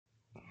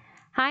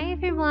Hi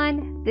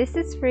everyone, this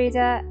is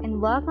Frida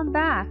and welcome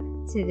back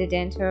to the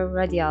Dental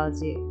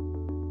Radiology.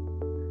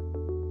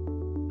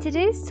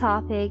 Today's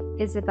topic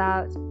is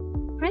about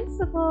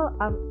principle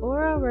of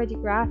oral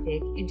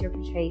radiographic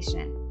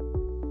interpretation.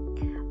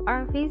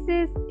 Our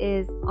focus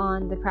is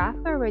on the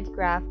Periapical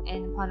radiograph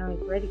and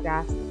Panoramic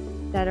radiographs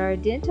that are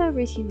dental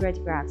routine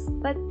radiographs,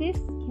 but this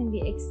can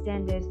be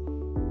extended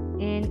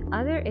in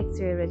other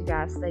X-ray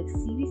radiographs like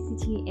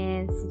CBCT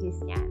and CT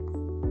scans.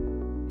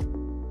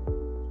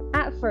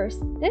 At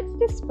first, let's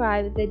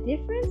describe the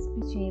difference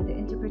between the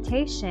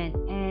interpretation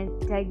and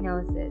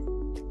diagnosis.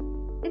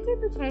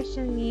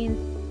 Interpretation means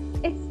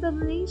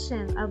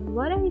explanation of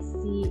what I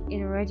see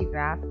in a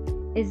radiograph.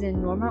 Is it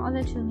normal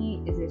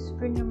anatomy? Is it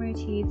supernumerary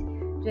teeth?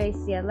 Do I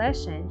see a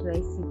lesion? Do I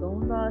see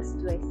bone loss?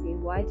 Do I see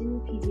widening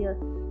pedal?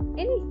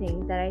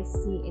 Anything that I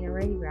see in a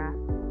radiograph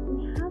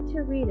and how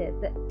to read it,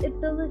 the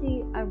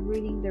ability of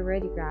reading the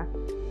radiograph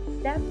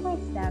step by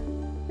step,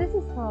 this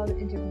is called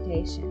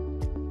interpretation.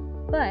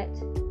 But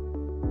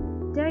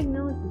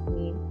diagnosis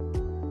means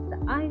the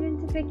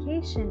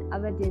identification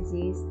of a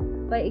disease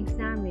by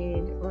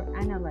examining it or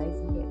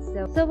analyzing it.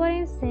 So what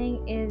I'm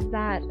saying is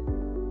that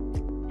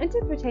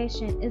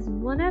interpretation is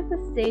one of the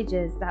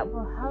stages that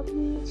will help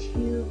me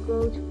to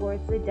go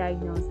towards the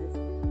diagnosis.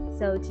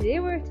 So today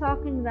we're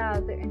talking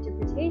about the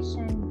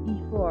interpretation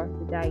before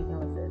the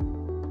diagnosis.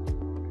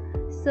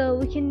 So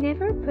we can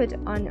never put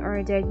on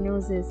our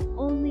diagnosis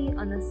only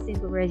on a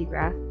single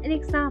radiograph. An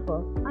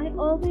example, I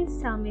always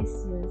tell my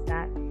students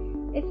that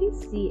if you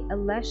see a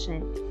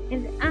lesion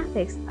in the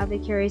apex of the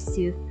caries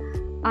tooth,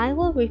 I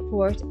will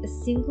report a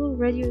single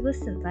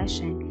radiolucent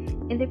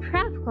lesion in the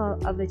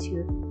periapical of the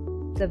tooth.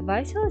 The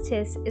vital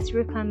test is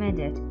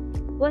recommended.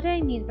 What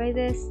I mean by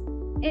this,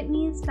 it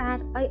means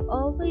that I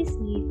always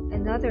need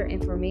another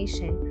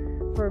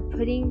information for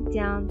putting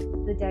down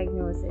the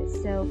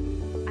diagnosis. So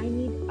I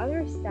need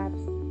other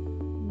steps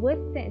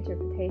with the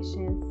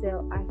interpretation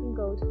so I can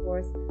go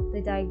towards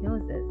the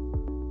diagnosis.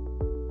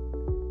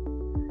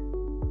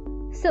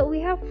 So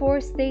we have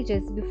 4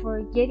 stages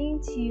before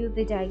getting to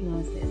the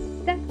diagnosis.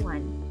 Step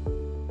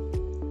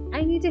 1.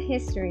 I need a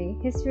history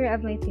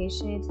of my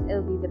patient.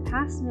 It'll be the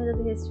past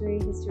medical history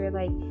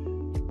like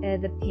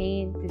the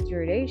pain, the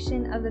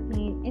duration of the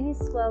pain, any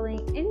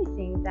swelling,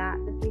 anything that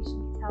the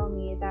patient can tell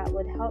me that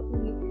would help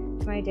me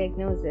for my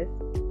diagnosis.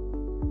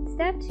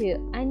 Step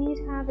 2. I need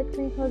to have a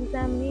clinical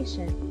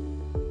examination.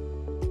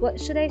 What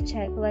should I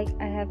check? Like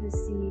I have to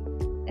see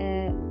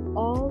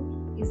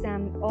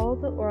examine all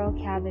the oral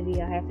cavity.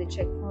 I have to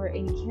check for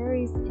any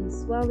caries, any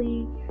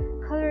swelling,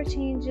 color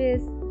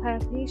changes,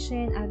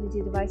 palpation. I have to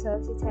do the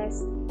vitality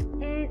test,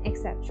 and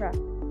etc.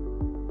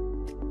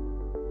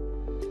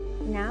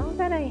 Now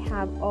that I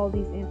have all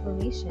these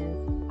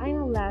information, I'm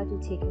allowed to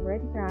take a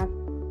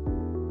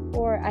radiograph,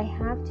 or I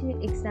have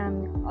to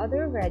examine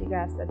other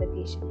radiographs that the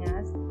patient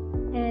has,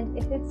 and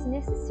if it's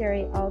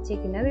necessary, I'll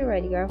take another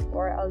radiograph,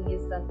 or I'll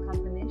use some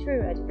complementary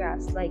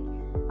radiographs, like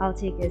I'll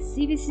take a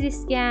CBCT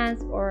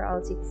scans, or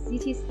I'll take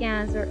CT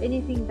scans, or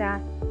anything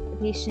that the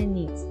patient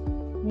needs.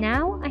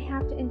 Now I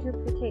have to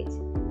interpret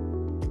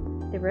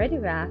the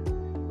radiograph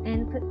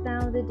and put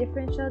down the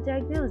differential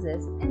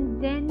diagnosis,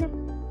 and then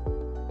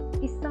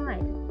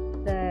beside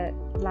the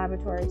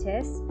laboratory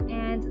test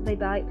and the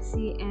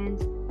biopsy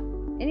and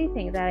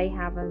anything that I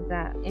have of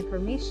that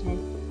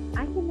information,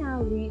 I can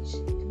now reach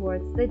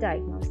towards the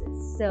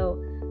diagnosis. So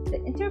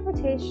the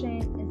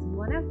interpretation is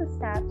one of the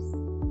steps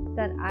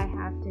that I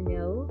have to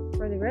know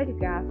for the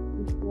radiograph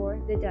before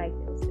the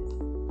diagnosis.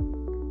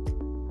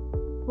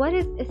 What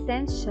is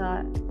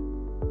essential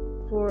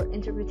for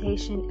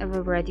interpretation of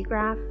a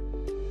radiograph?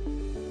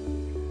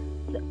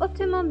 The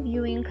optimum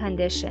viewing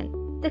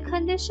condition. The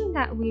condition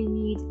that we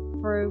need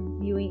for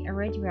viewing a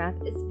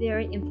radiograph is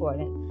very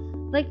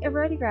important. Like a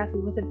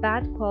radiography with a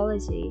bad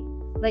quality,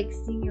 like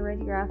seeing a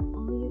radiograph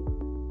only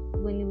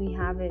when we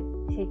have it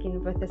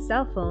taken with a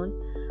cell phone,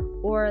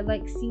 or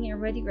like seeing a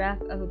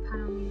radiograph of a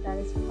panoramic that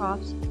is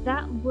cropped,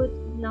 that would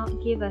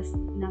not give us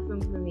enough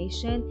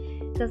information,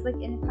 because like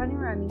in a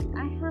panoramic,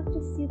 I have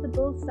to see the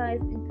both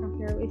sides and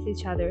compare with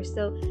each other.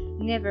 So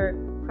never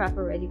crop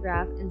a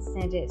radiograph and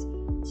send it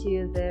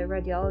to the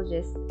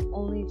radiologist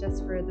only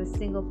just for the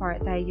single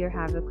part that you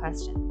have a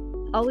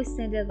question. Always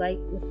send it like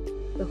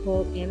with the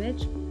whole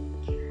image.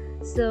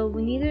 So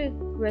we need a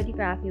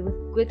radiography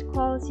with good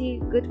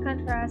quality, good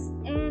contrast,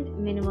 and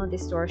minimal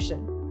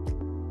distortion.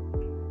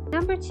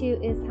 Number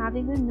 2 is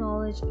having the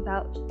knowledge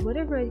about what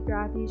a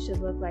radiography should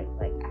look like.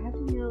 Like I have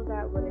to know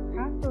that what a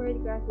periapical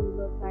radiography would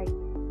look like,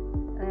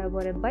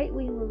 what a bite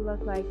wing would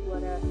look like,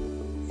 what a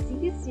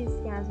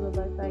CBCT scans would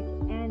look like,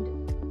 and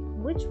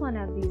which one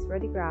of these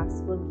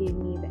radiographs will give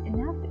me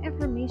enough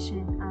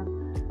information of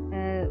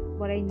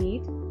what I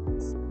need.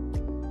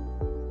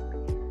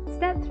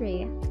 Step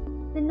 3.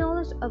 The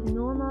knowledge of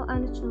normal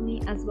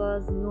anatomy as well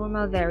as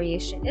normal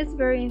variation. It's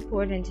very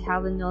important to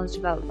have a knowledge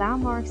about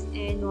landmarks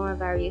and normal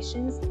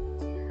variations.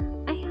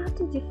 I have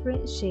to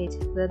differentiate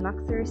the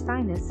maxillary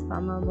sinus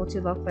from a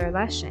multilocular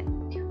lesion,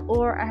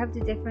 or I have to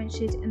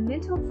differentiate a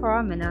mental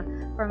phenomena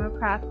from a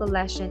practical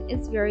lesson,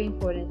 it's very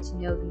important to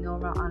know the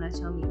normal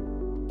anatomy.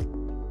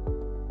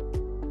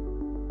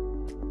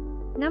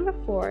 Number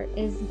 4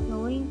 is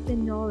knowing the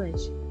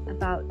knowledge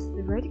about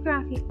the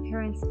radiographic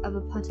appearance of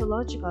a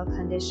pathological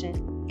condition.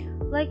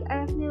 Like, I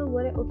have to know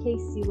what an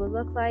OKC will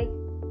look like,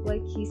 what a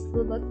kyst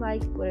will look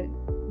like, what a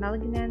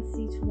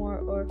malignancy tumor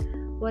or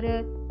what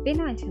a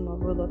benign tumor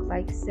will look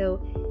like.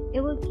 So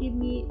it will give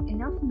me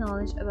enough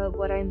knowledge about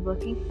what I'm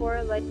looking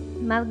for. Like,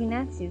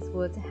 malignancies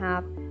would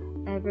have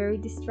a very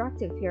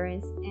destructive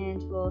appearance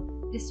and will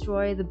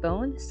destroy the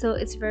bone. So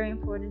it's very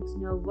important to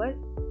know what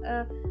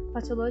a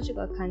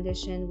pathological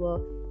condition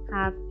will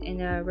have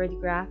in a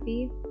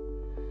radiography.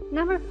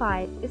 Number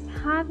 5 is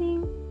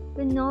having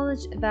the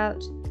knowledge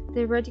about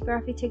the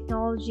radiography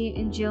technology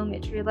and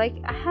geometry. Like,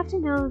 I have to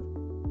know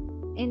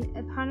in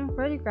a panoramic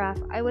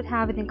radiograph, I would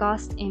have an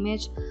ghost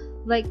image,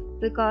 like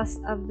the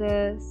ghost of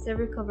the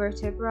cervical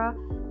vertebra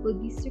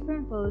would be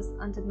superimposed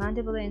on the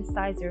mandibular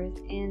incisors,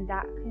 and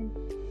that can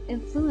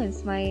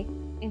influence my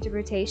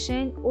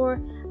interpretation. Or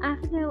I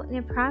have to know in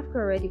a periapical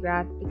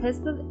radiograph, because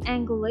of the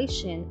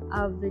angulation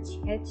of the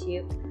head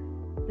tube,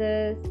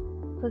 the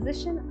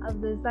position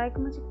of the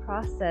zygomatic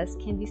process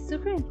can be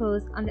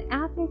superimposed on the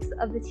apex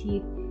of the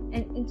teeth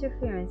and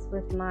interference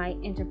with my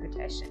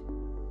interpretation.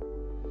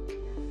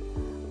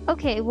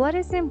 Okay, what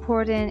is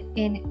important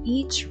in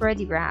each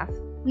radiograph?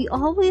 We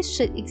always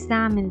should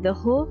examine the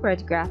whole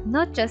radiograph,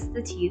 not just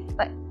the teeth,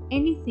 but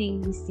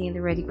anything we see in the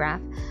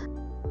radiograph.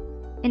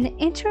 In the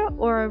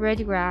intraoral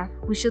radiograph,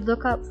 we should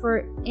look up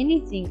for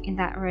anything in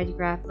that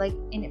radiograph. Like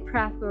in a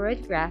periapical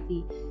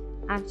radiography,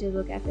 I have to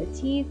look at the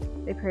teeth,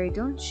 the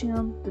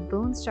periodontium, the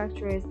bone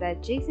structures, the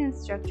adjacent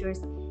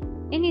structures,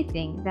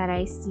 anything that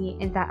I see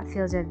in that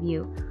field of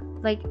view.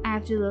 Like, I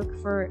have to look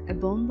for a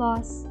bone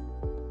loss,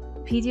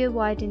 pedial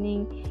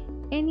widening,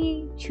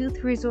 any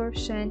tooth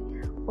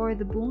resorption, or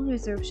the bone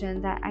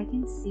resorption that I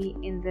can see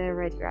in the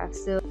radiograph.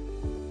 So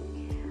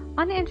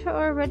on the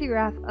intraoral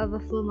radiograph of a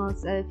full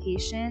mouth of a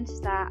patient,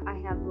 that I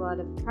have a lot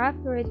of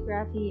periapical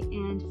radiography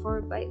and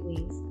 4 bite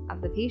wings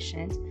of the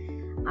patient,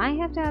 I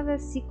have to have a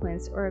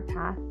sequence or a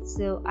path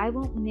so I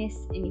won't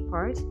miss any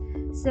part.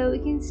 So we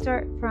can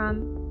start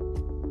from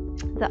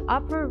the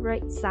upper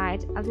right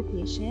side of the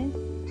patient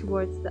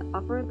towards the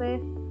upper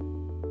lip,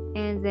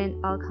 and then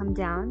I'll come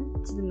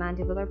down to the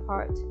mandibular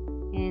part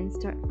and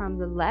start from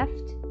the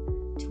left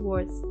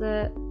towards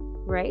the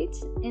right,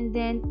 and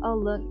then I'll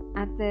look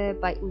at the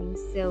bite wings.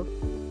 So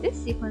this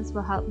sequence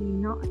will help me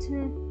not to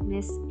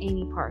miss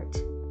any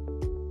part.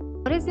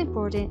 What is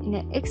important in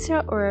an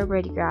extraoral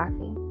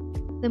radiography?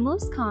 The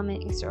most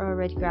common extraoral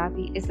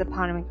radiography is the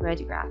panoramic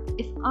radiograph.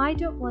 If I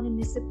don't want to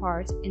miss a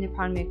part in a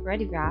panoramic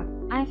radiograph,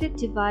 I have to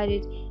divide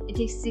it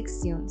into 6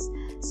 zones.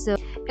 So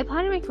a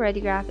panoramic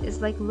radiograph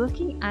is like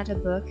looking at a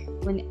book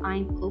when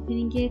I'm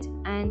opening it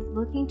and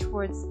looking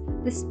towards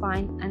the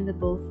spine and the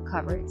both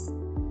covers.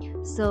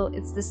 So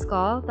it's the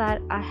skull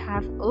that I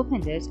have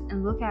opened it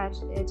and look at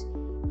it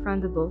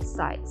from the both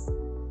sides.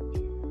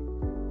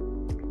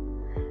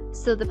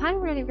 So the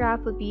panoramic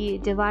radiograph will be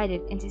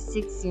divided into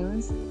 6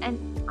 zones, and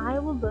I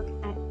will look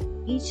at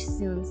each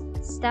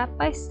zone step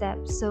by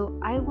step so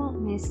I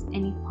won't miss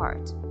any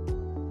part.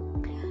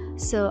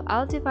 So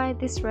I'll divide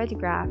this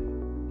radiograph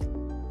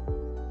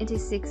into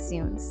 6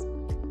 zones.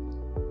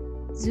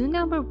 Zone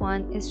number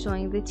 1 is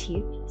showing the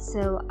teeth,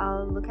 so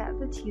I'll look at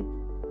the teeth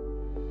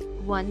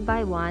one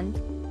by one.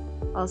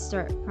 I'll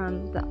start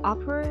from the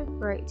upper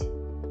right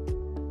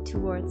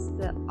towards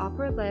the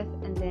upper left,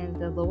 and then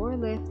the lower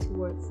left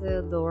towards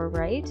the lower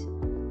right.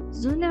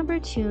 Zone number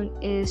 2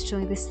 is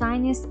showing the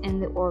sinus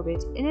and the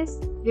orbit. It is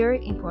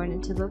very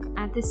important to look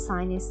at the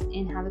sinus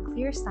and have a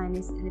clear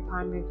sinus in the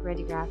panoramic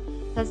radiograph,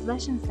 because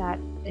lesions that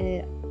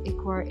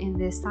occur in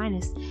the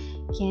sinus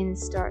can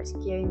start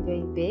getting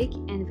very big,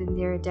 and when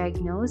they're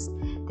diagnosed,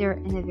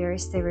 they're in a very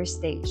severe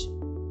stage.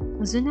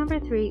 Zone number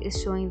 3 is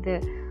showing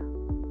the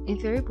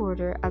inferior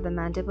border of the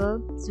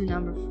mandible. Zone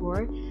number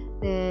 4,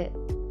 the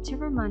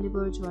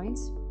temporomandibular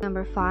joints.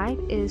 Number 5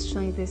 is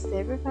showing the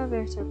cervical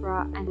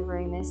vertebra and the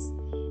ramus.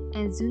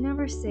 And zone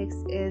number 6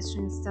 is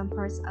showing some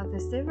parts of the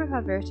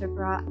cervical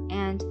vertebra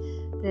and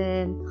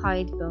the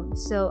hide bone.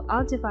 So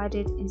I'll divide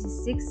it into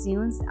 6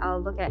 zones. I'll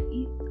look at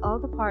all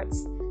the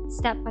parts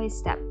step by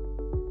step.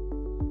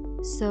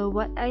 So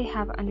what I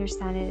have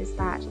understood is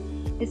that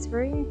it's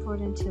very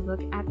important to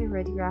look at the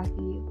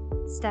radiography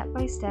step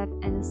by step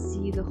and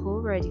see the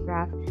whole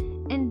radiograph,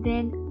 and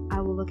then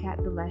I will look at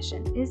the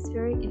lesion. It's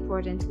very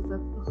important to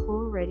look at the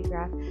whole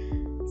radiograph.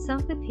 Some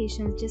of the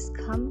patients just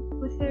come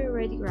with a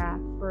radiograph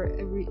for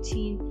a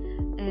routine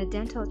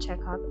dental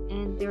checkup,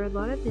 and there are a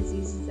lot of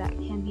diseases that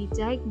can be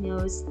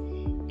diagnosed,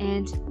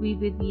 and we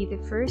would be the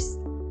first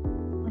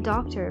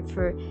doctor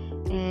for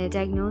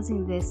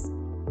diagnosing this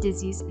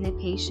disease in a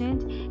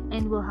patient,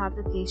 and we'll have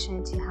the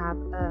patient to have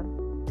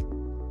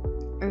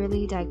an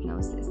early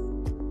diagnosis.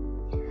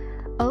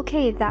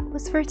 Okay, that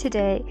was for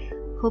today.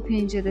 Hope you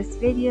enjoyed this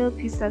video.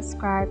 Please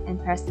subscribe and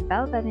press the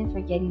bell button for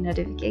getting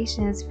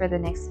notifications for the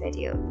next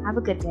video. Have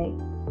a good day.